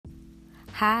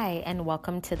Hi, and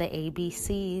welcome to the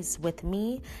ABCs with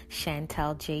me,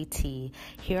 Chantel JT.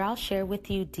 Here I'll share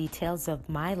with you details of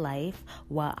my life,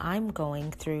 what I'm going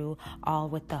through, all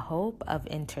with the hope of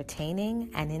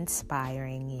entertaining and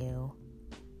inspiring you.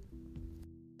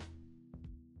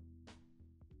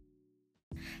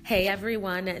 Hey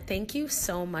everyone, thank you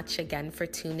so much again for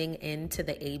tuning in to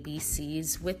the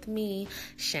ABCs with me,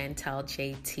 Chantel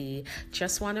JT.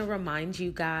 Just want to remind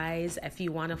you guys, if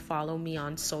you want to follow me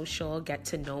on social, get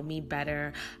to know me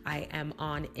better, I am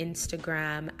on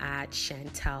Instagram at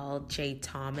Chantel J.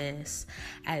 Thomas.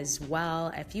 As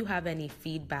well, if you have any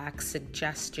feedback,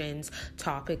 suggestions,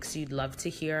 topics you'd love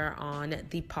to hear on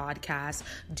the podcast,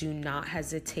 do not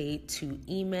hesitate to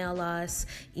email us.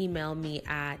 Email me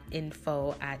at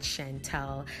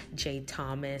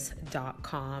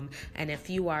info@chanteljthomas.com. And if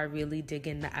you are really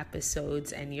digging the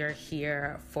episodes and you're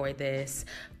here for this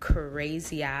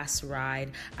crazy ass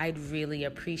ride, I'd really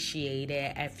appreciate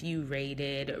it if you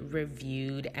rated,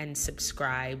 reviewed, and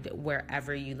subscribed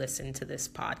wherever you listen to this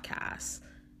podcast.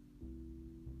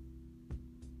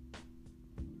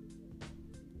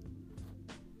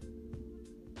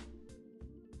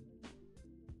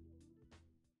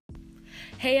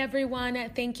 Hey everyone,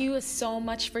 thank you so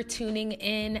much for tuning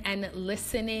in and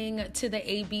listening to the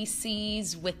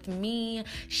ABCs with me,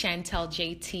 Chantel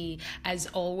JT. As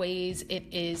always, it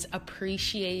is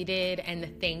appreciated,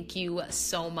 and thank you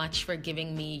so much for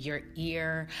giving me your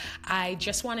ear. I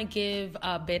just want to give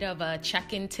a bit of a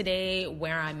check-in today,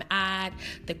 where I'm at,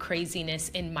 the craziness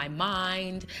in my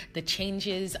mind, the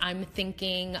changes I'm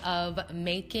thinking of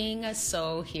making.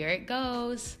 So here it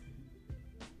goes.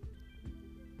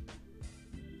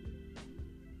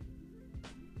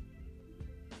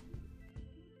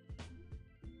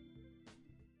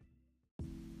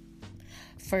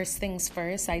 First things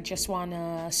first, I just want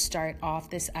to start off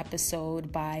this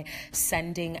episode by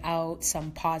sending out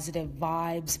some positive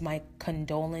vibes, my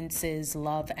condolences,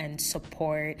 love, and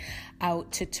support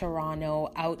out to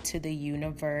Toronto, out to the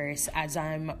universe. As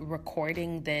I'm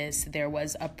recording this, there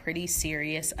was a pretty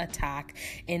serious attack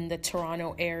in the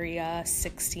Toronto area.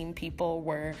 16 people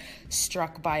were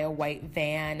struck by a white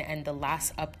van, and the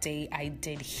last update I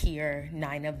did hear,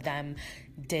 9 of them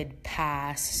did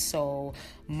pass. So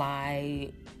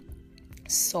my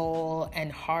soul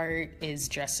and heart is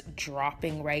just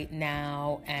dropping right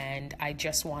now, and I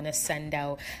just want to send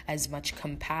out as much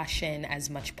compassion,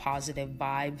 as much positive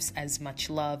vibes, as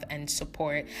much love and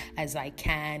support as I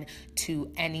can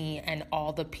to any and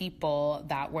all the people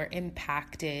that were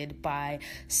impacted by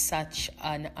such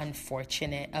an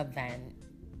unfortunate event.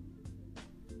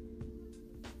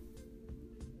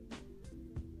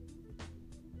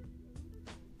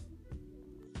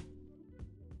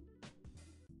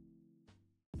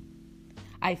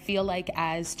 I feel like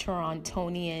as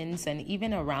Torontonians and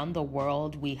even around the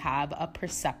world, we have a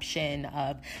perception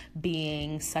of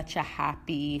being such a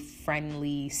happy,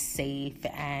 friendly, safe,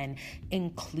 and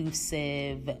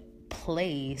inclusive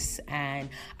place. And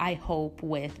I hope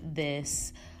with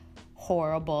this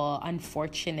horrible,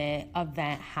 unfortunate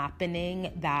event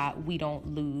happening that we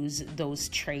don't lose those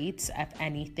traits. If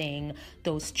anything,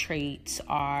 those traits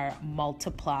are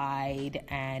multiplied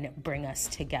and bring us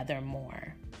together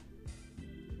more.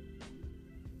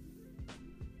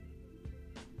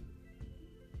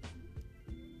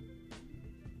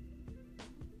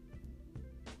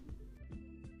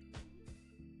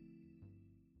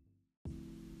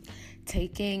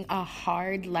 Taking a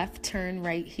hard left turn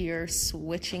right here,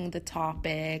 switching the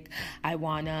topic. I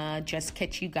want to just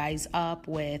catch you guys up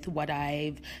with what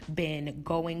I've been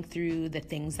going through, the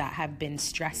things that have been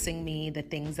stressing me, the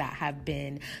things that have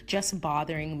been just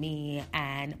bothering me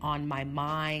and on my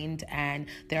mind. And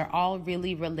they're all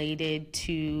really related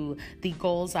to the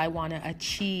goals I want to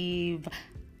achieve,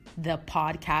 the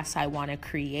podcast I want to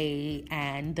create,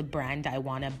 and the brand I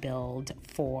want to build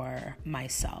for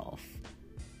myself.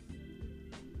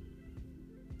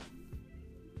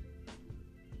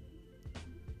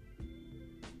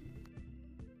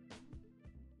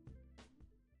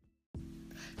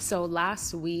 So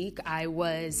last week I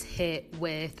was hit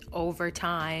with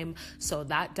overtime, so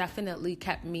that definitely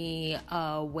kept me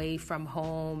away from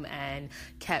home and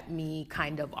kept me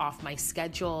kind of off my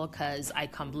schedule, because I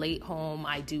come late home,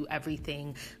 I do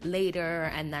everything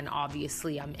later, and then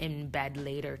obviously I'm in bed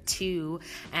later too.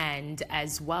 And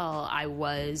as well, I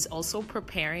was also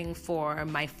preparing for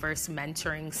my first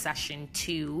mentoring session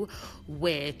too,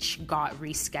 which got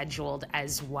rescheduled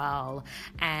as well.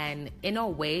 And in a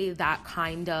way that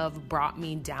kind of brought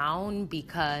me down,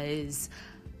 because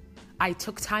I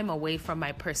took time away from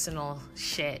my personal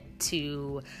shit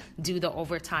to do the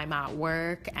overtime at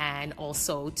work and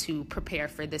also to prepare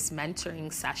for this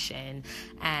mentoring session.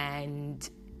 And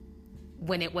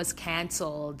when it was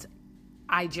canceled,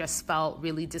 I just felt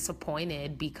really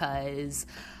disappointed because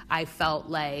I felt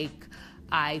like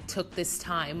I took this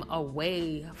time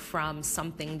away from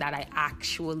something that I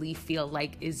actually feel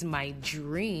like is my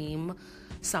dream,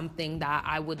 something that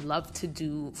I would love to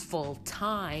do full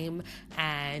time,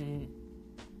 and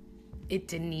it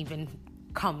didn't even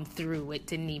come through. It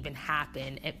didn't even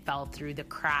happen. It fell through the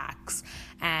cracks.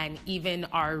 And even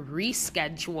our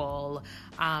reschedule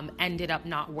ended up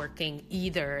not working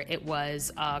either. It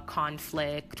was a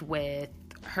conflict with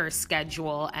her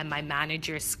schedule and my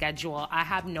manager's schedule. I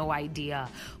have no idea,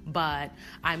 but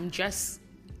I'm just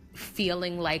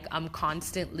feeling like I'm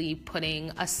constantly putting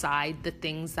aside the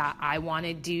things that I want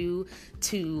to do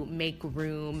to make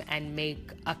room and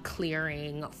make a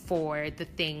clearing for the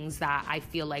things that I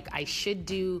feel like I should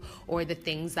do, or the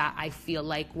things that I feel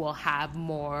like will have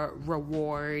more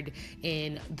reward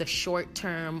in the short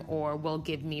term or will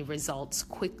give me results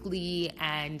quickly.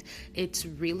 And it's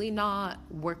really not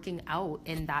working out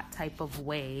in that type of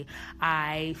way.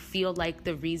 I feel like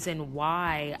the reason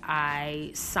why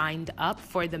I signed up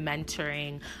for the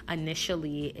mentoring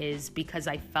initially is because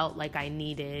I felt like I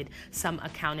needed some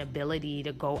accountability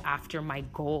to go after my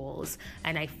goals.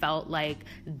 And I felt like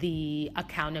the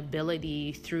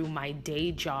accountability through my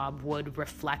day job would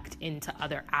reflect into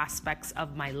other aspects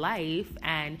of my life.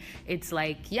 And it's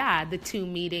like, yeah, the 2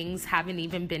 meetings haven't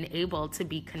even been able to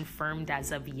be confirmed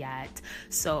as of yet.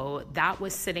 So that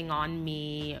was sitting on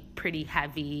me pretty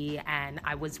heavy, and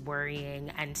I was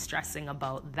worrying and stressing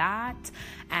about that.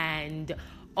 And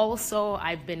also,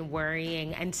 I've been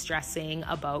worrying and stressing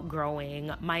about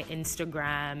growing my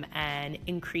Instagram and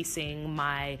increasing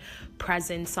my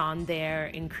presence on there,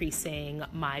 increasing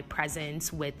my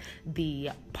presence with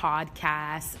the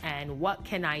podcast, and what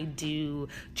can I do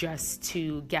just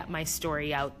to get my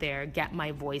story out there, get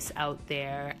my voice out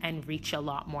there, and reach a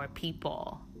lot more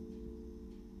people.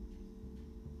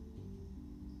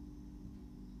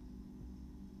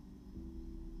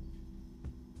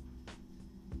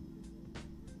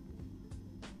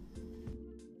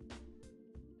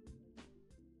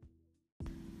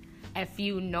 If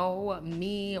you know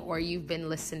me or you've been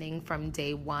listening from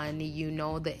day one, you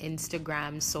know the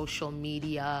Instagram social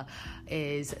media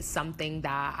is something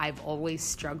that I've always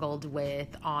struggled with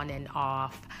on and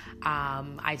off.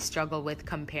 I struggle with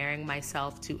comparing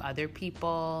myself to other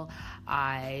people.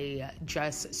 I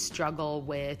just struggle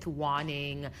with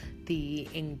wanting the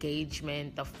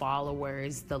engagement, the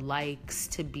followers, the likes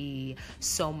to be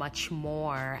so much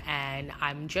more. And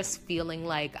I'm just feeling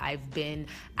like I've been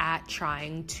at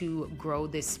trying to grow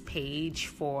this page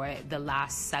for the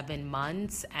last 7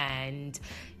 months, and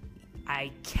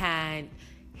I can't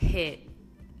hit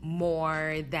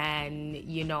more than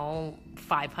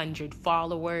 500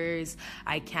 followers.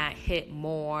 I can't hit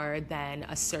more than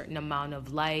a certain amount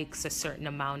of likes, a certain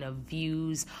amount of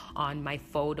views on my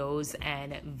photos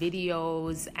and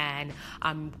videos. And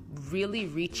I'm really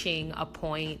reaching a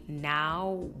point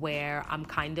now where I'm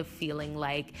kind of feeling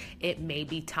like it may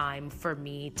be time for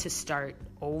me to start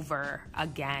over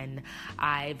again.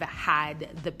 I've had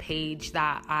the page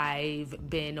that I've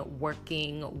been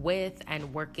working with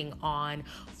and working on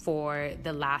for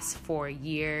the last 4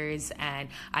 years, and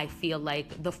I feel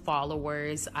like the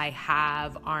followers I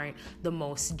have aren't the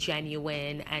most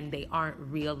genuine, and they aren't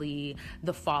really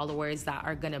the followers that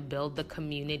are gonna build the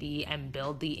community and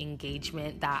build the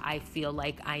engagement that I feel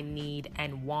like I need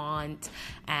and want.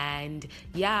 And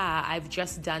yeah, I've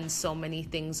just done so many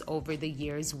things over the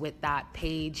years with that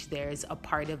page. There's a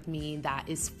part of me that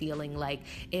is feeling like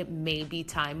it may be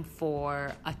time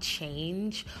for a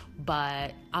change,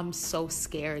 but I'm so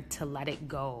scared to let it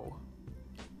go.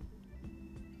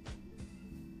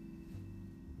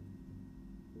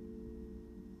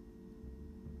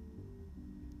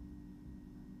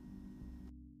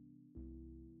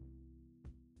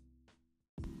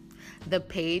 The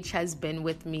page has been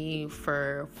with me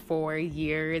for 4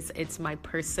 years. It's my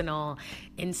personal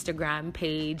Instagram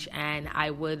page, and I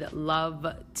would love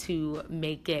to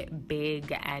make it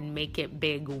big and make it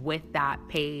big with that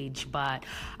page, but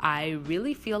I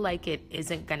really feel like it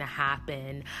isn't gonna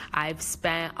happen. I've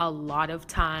spent a lot of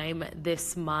time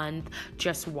this month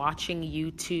just watching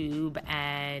YouTube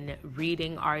and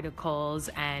reading articles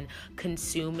and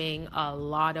consuming a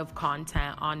lot of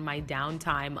content on my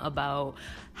downtime about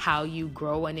how you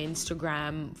grow an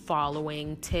Instagram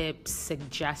following, tips,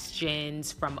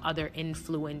 suggestions from other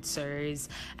influencers.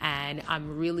 And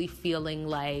I'm really feeling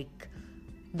like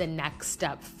the next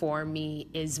step for me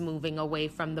is moving away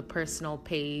from the personal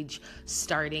page,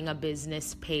 starting a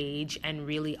business page, and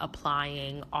really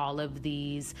applying all of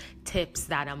these tips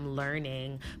that I'm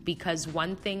learning. Because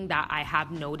one thing that I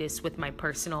have noticed with my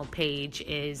personal page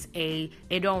is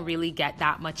it don't really get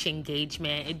that much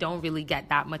engagement. It don't really get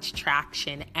that much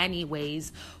traction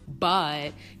anyways,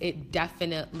 but it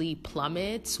definitely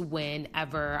plummets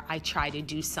whenever I try to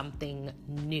do something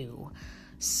new.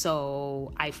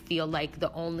 So I feel like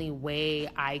the only way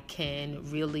I can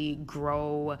really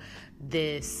grow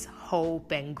this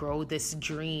hope and grow this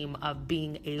dream of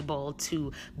being able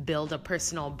to build a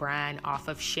personal brand off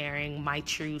of sharing my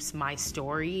truths, my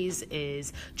stories,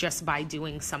 is just by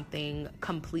doing something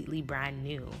completely brand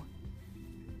new.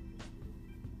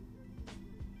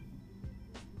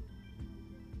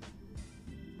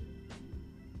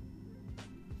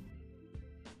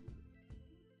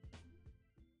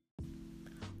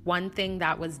 One thing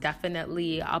that was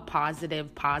definitely a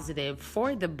positive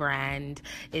for the brand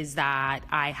is that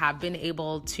I have been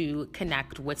able to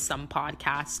connect with some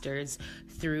podcasters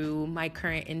through my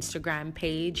current Instagram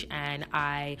page, and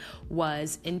I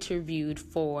was interviewed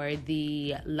for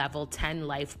the Level 10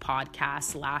 Life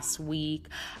podcast last week.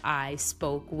 I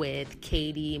spoke with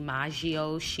Katie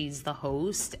Maggio, she's the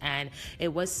host, and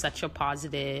it was such a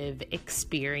positive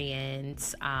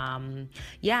experience. And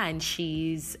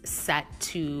she's set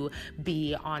to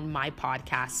be on my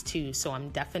podcast too, so I'm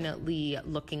definitely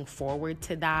looking forward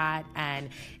to that. And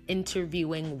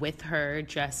interviewing with her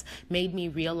just made me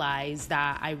realize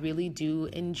that I really do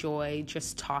enjoy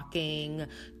just talking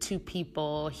to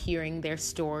people, hearing their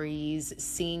stories,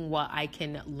 seeing what I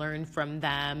can learn from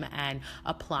them, and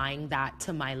applying that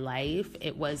to my life.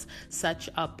 It was such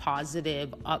a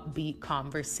positive, upbeat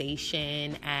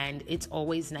conversation, and it's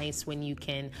always nice when you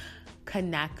can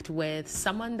connect with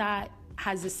someone that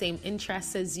has the same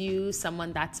interests as you,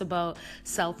 someone that's about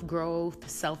self-growth,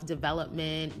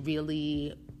 self-development,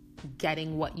 really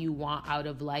getting what you want out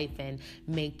of life and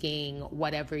making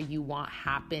whatever you want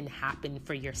happen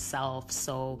for yourself.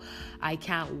 So I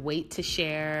can't wait to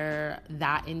share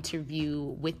that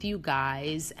interview with you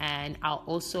guys, and I'll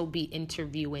also be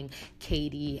interviewing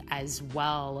Katie as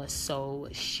well, so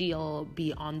she'll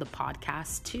be on the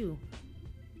podcast too.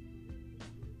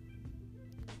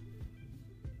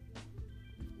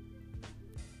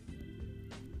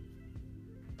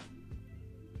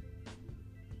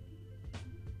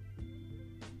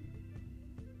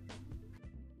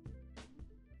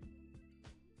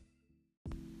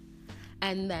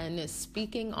 And then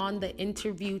speaking on the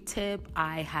interview tip,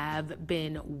 I have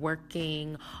been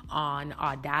working on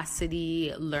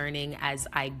Audacity, learning as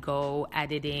I go,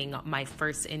 editing my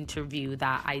first interview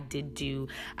that I did do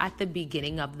at the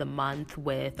beginning of the month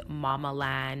with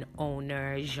Mamaland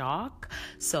owner Jacques.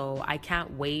 So I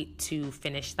can't wait to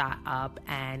finish that up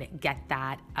and get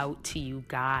that out to you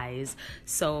guys.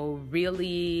 So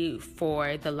really,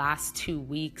 for the last 2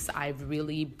 weeks, I've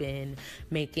really been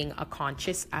making a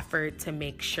conscious effort to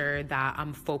make sure that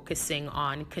I'm focusing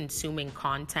on consuming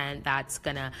content that's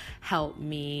gonna help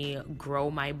me grow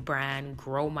my brand,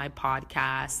 grow my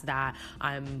podcast, that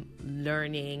I'm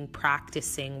learning,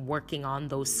 practicing, working on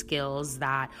those skills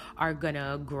that are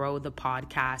gonna grow the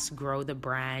podcast, grow the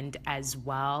brand as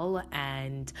well.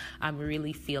 And I'm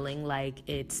really feeling like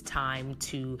it's time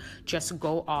to just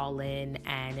go all in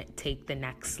and take the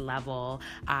next level.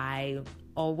 I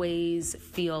always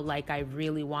feel like I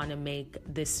really want to make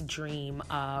this dream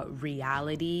a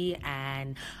reality,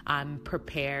 and I'm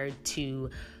prepared to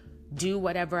do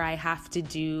whatever I have to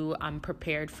do. I'm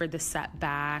prepared for the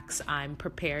setbacks. I'm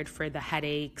prepared for the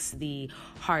headaches, the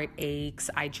heartaches.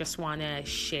 I just want to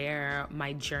share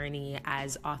my journey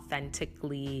as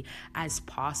authentically as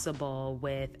possible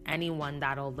with anyone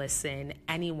that'll listen,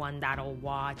 anyone that'll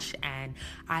watch, and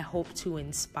I hope to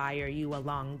inspire you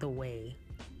along the way.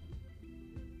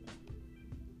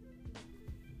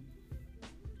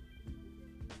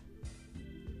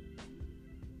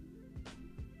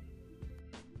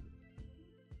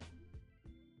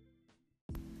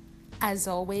 As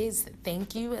always,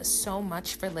 thank you so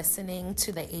much for listening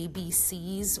to the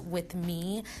ABCs with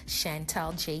me,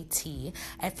 Chantel JT.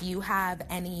 If you have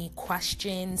any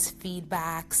questions,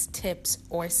 feedbacks, tips,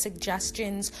 or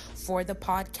suggestions for the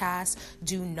podcast,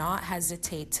 do not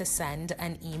hesitate to send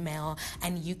an email,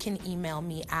 and you can email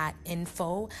me at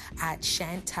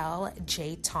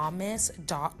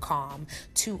info@chanteljthomas.com.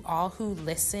 To all who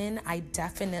listen, I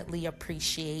definitely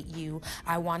appreciate you.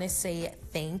 I want to say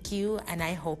thank you, and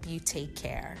I hope you take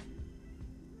care.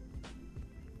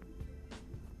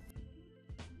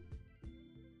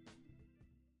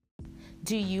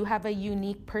 Do you have a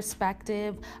unique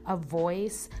perspective, a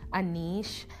voice, a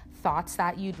niche, thoughts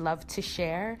that you'd love to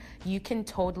share? You can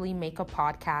totally make a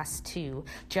podcast too.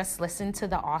 Just listen to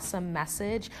the awesome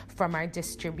message from our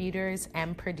distributors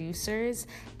and producers,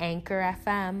 Anchor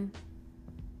FM.